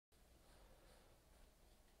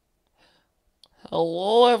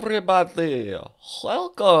Hello everybody,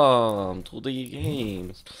 welcome to the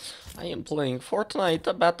games. I am playing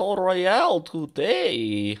Fortnite Battle Royale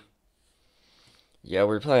today. Yeah,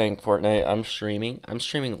 we're playing Fortnite. I'm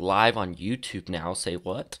streaming live on YouTube now. Say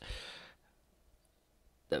what?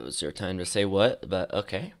 That was your time to say what, but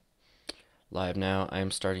okay. Live now.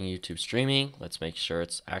 I'm starting YouTube streaming. Let's make sure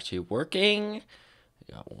it's actually working.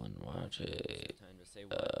 We got one watching.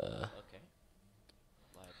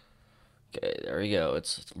 Okay, there we go.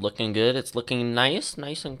 It's looking good. It's looking nice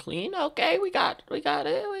and clean. Okay, we got it. We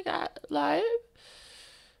got live.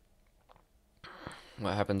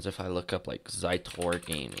 What happens if I look up like Zytor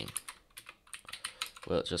Gaming?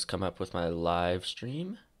 Will it just come up with my live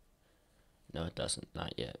stream? No, it doesn't.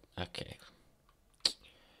 Not yet. Okay.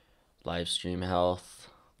 Live stream health.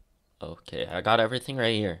 Okay, I got everything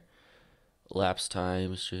right here. Lapse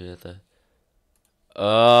time.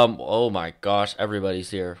 Oh my gosh,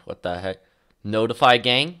 everybody's here. What the heck? Notify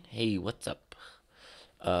gang? Hey, what's up?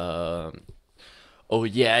 Oh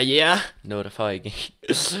yeah. Notify gang.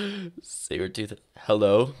 Sabertooth.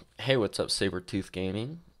 Hello. Hey, what's up, Sabertooth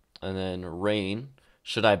Gaming? And then Rain.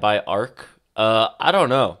 Should I buy Arc? I don't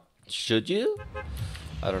know. Should you?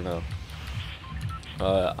 I don't know.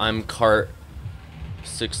 I'm Cart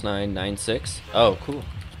 6996. Oh, cool.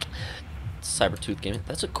 Cybertooth Gaming.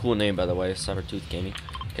 That's a cool name, by the way. Cybertooth Gaming.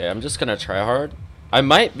 Okay, I'm just gonna try hard. I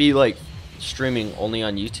might be like streaming only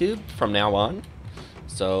on YouTube from now on,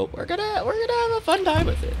 so we're gonna have a fun time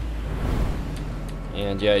with it.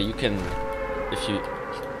 And yeah, you can, if you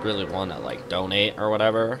really want to like donate or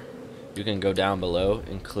whatever, you can go down below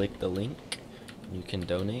and click the link. You can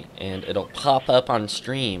donate, and it'll pop up on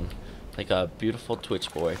stream like a beautiful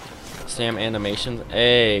Twitch boy. Sam Animations.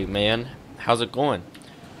 Hey man, how's it going?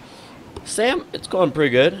 Sam, it's going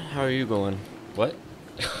pretty good. How are you going? What?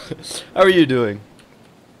 How are you doing?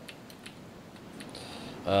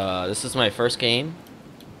 This is my first game.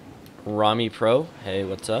 Rami Pro. Hey,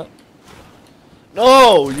 what's up?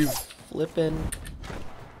 No, you flippin'.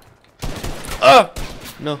 Ah!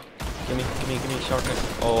 No. Give me shotgun.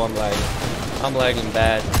 Oh, I'm lagging. I'm lagging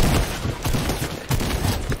bad.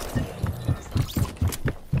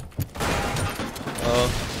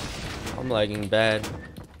 Oh, I'm lagging bad.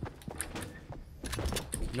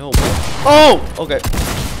 No. Oh! Okay.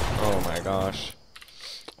 Oh my gosh.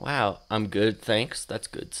 Wow. I'm good, thanks. That's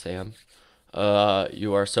good, Sam.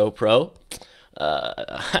 You are so pro. We're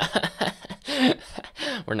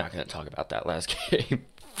not gonna talk about that last game.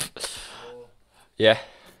 Yeah.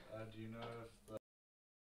 Do you know if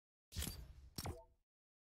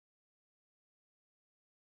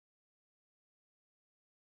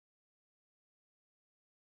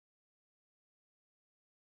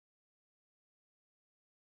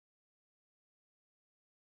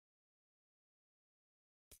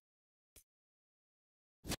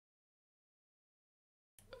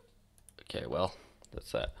Okay, well,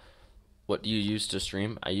 that's that. What do you use to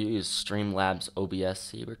stream? I use Streamlabs OBS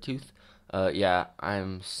Sabertooth. Yeah,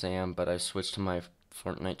 I'm Sam, but I switched to my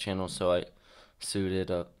Fortnite channel, so I suited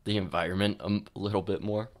the environment a little bit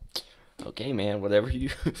more. Okay, man, whatever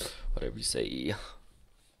you say.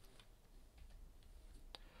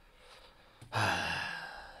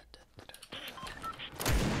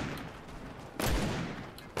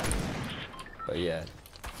 But yeah,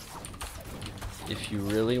 if you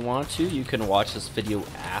really want to, you can watch this video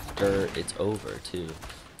after it's over too,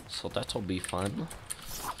 so that'll be fun.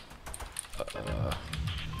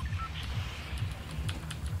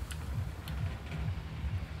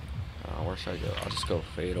 Where should I go? I'll just go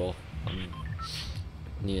Fatal.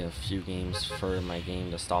 Need a few games for my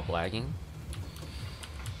game to stop lagging.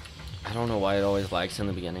 I don't know why it always lags in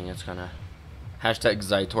the beginning. It's gonna hashtag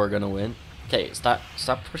Zytor gonna win. Okay, stop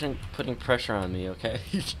putting pressure on me, okay?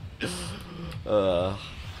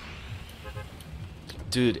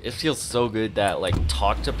 Dude, it feels so good that like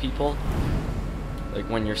talk to people. Like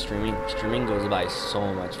when you're streaming goes by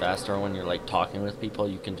so much faster when you're like talking with people.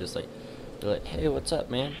 You can just like be like, hey, what's up,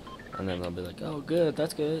 man? And then they'll be like, oh, good,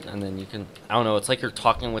 that's good. And then you can, I don't know, it's like you're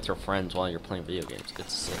talking with your friends while you're playing video games.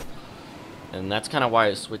 It's sick. And that's kind of why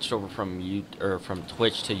I switched over from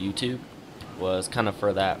Twitch to YouTube, was kind of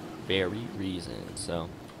for that very reason. So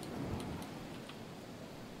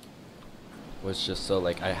was just so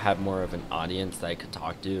like I had more of an audience that I could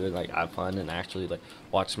talk to and like have fun and actually like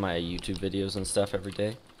watch my YouTube videos and stuff every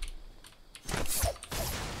day.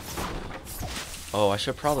 Oh, I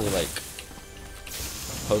should probably like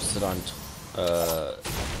post it on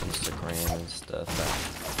Instagram and stuff that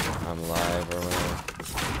I'm live or whatever.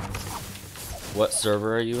 What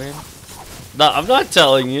server are you in? No, I'm not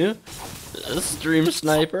telling you. A stream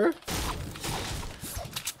sniper.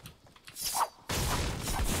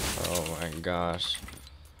 my gosh.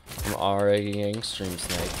 I'm already getting stream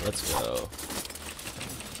sniped. Let's go.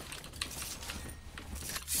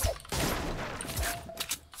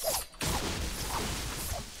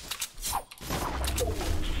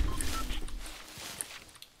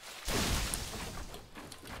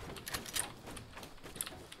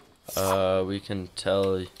 We can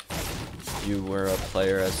tell you were a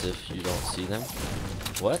player as if you don't see them.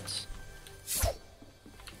 What?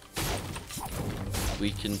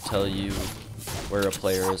 We can tell you where a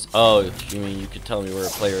player is. Oh, you mean you could tell me where a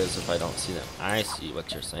player is if I don't see them. I see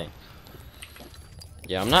what you're saying.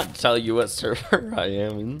 Yeah, I'm not telling you what server I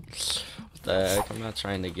am in. What the heck? I'm not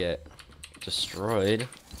trying to get destroyed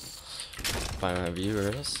by my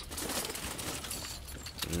viewers.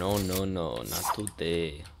 No, no, no, not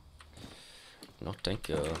today. No, thank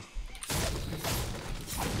you.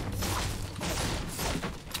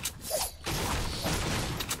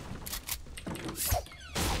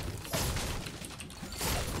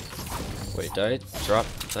 Wait, did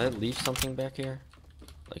I leave something back here?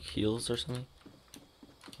 Like heals or something?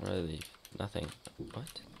 What did I leave? Nothing.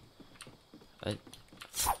 What? Okay,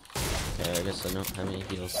 I guess I don't have any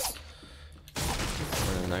heals.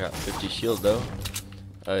 And I got 50 shield though.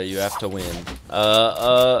 You have to win.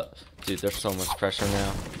 Dude, there's so much pressure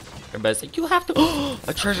now. Everybody's like, you have to.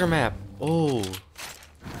 A treasure map. Oh.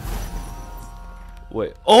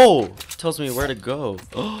 Wait. Oh, it tells me where to go.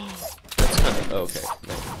 Oh, that's kind of okay.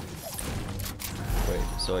 No. Wait,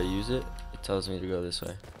 so I use it. It tells me to go this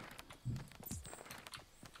way.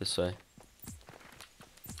 This way.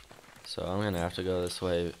 So I'm gonna have to go this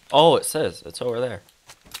way. Oh, it says it's over there.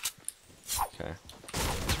 Okay.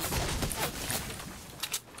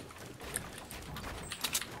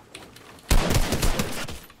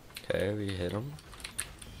 Okay, we hit him.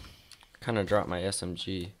 Kind of dropped my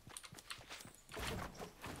SMG.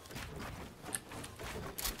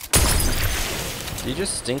 Did he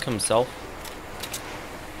just stink himself?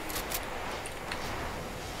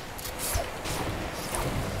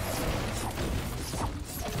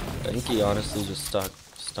 I think he honestly just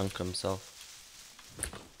stunk himself.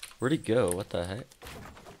 Where'd he go? What the heck?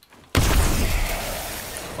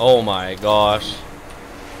 Oh my gosh.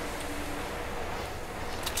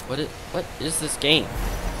 What is this game?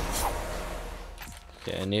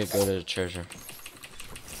 Okay, I need to go to the treasure.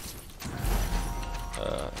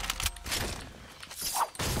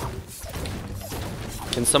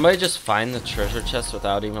 Can somebody just find the treasure chest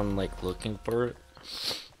without even like looking for it?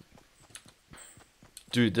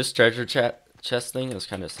 Dude, this treasure chest thing is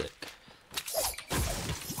kind of sick.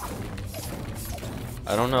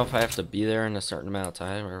 I don't know if I have to be there in a certain amount of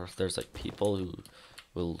time or if there's like people who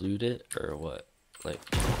will loot it or what. Like,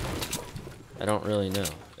 I don't really know.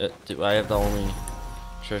 Do I have the only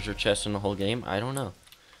treasure chest in the whole game? I don't know.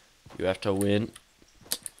 You have to win.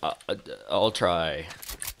 I'll try.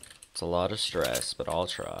 It's a lot of stress, but I'll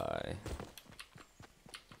try.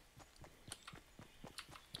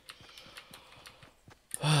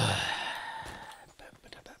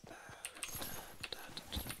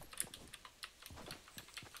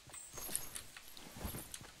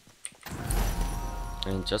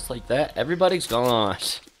 And just like that, everybody's gone.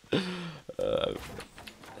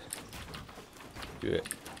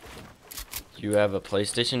 You have a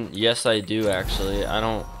PlayStation? Yes, I do actually.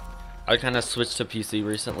 I kind of switched to PC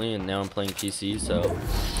recently, and now I'm playing PC, so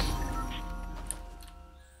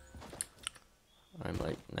I'm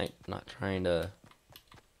like not trying to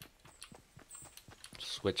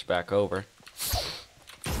switch back over.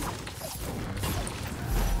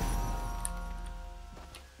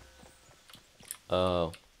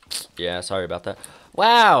 Oh, yeah, sorry about that.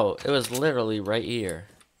 Wow, it was literally right here.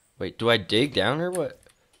 Wait, do I dig down or what?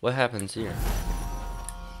 What happens here?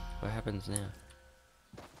 What happens now?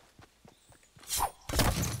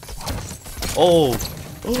 Oh!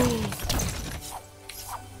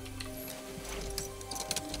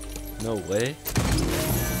 No way.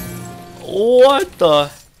 What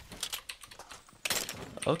the?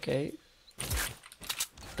 Okay.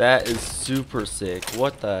 That is super sick.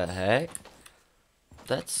 What the heck?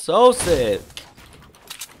 That's so sick.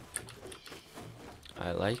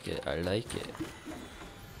 I like it. I like it.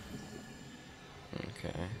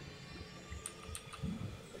 Okay.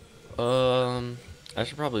 I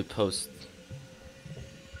should probably post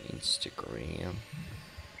Instagram.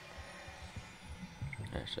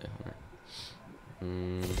 Actually,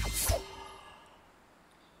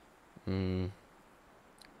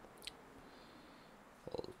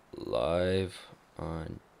 live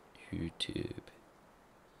on YouTube.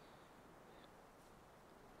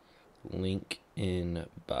 Link in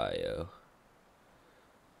bio.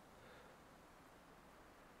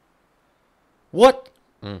 What?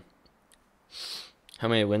 How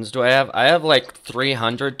many wins do I have? I have like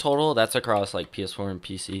 300 total. That's across like PS4 and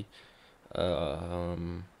PC. I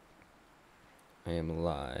am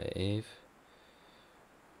live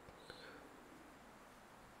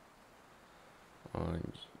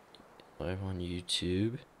on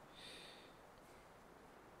YouTube.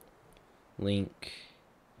 Link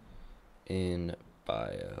in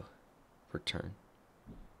bio. Return.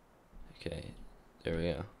 Okay, there we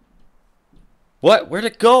go. What? Where'd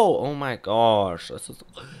it go? Oh my gosh. This is...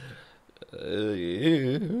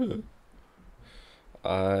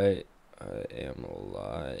 I am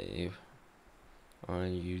live on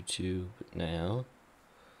YouTube now.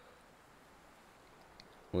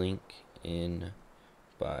 Link in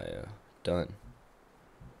bio. Done.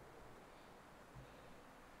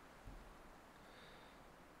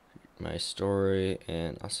 My story,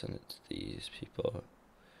 and I'll send it to these people.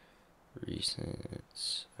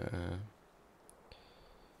 Recent.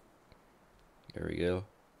 There we go.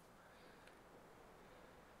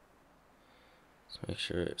 Let's make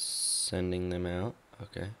sure it's sending them out.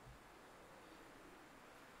 Okay.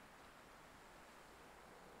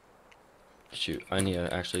 Shoot, I need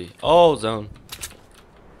to actually... Oh, zone.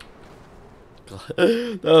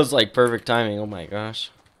 That was like perfect timing. Oh my gosh.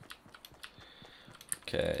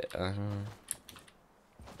 Okay, dang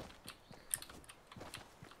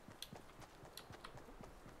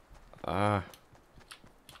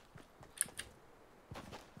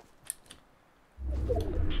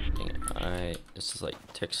it, this is like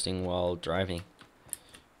texting while driving.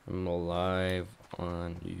 I'm live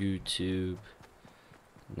on YouTube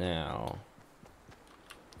now.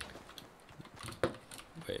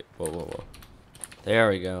 Wait, whoa. There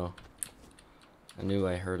we go. I knew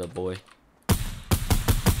I heard a boy.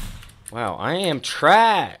 Wow, I am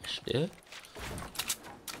trash, dude.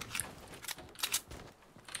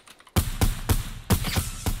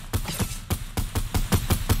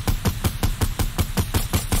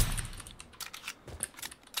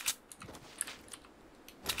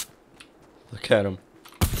 Look at him.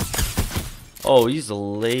 Oh, he's a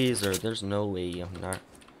laser. There's no way I'm not.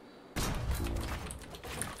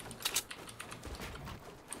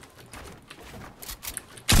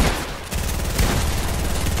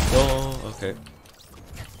 Oh, okay.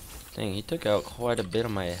 Dang, he took out quite a bit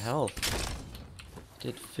of my health.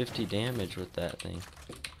 Did 50 damage with that thing.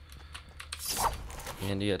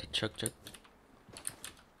 And he had a chuck. Should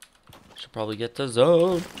probably get the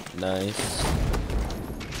zone. Nice.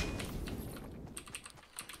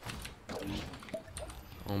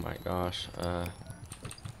 Oh my gosh.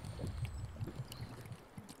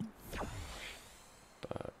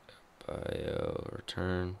 Bio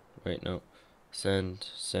return. Wait, no. Send.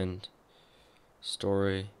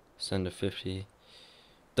 Story. Send to 50.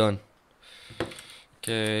 Done.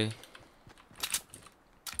 Okay.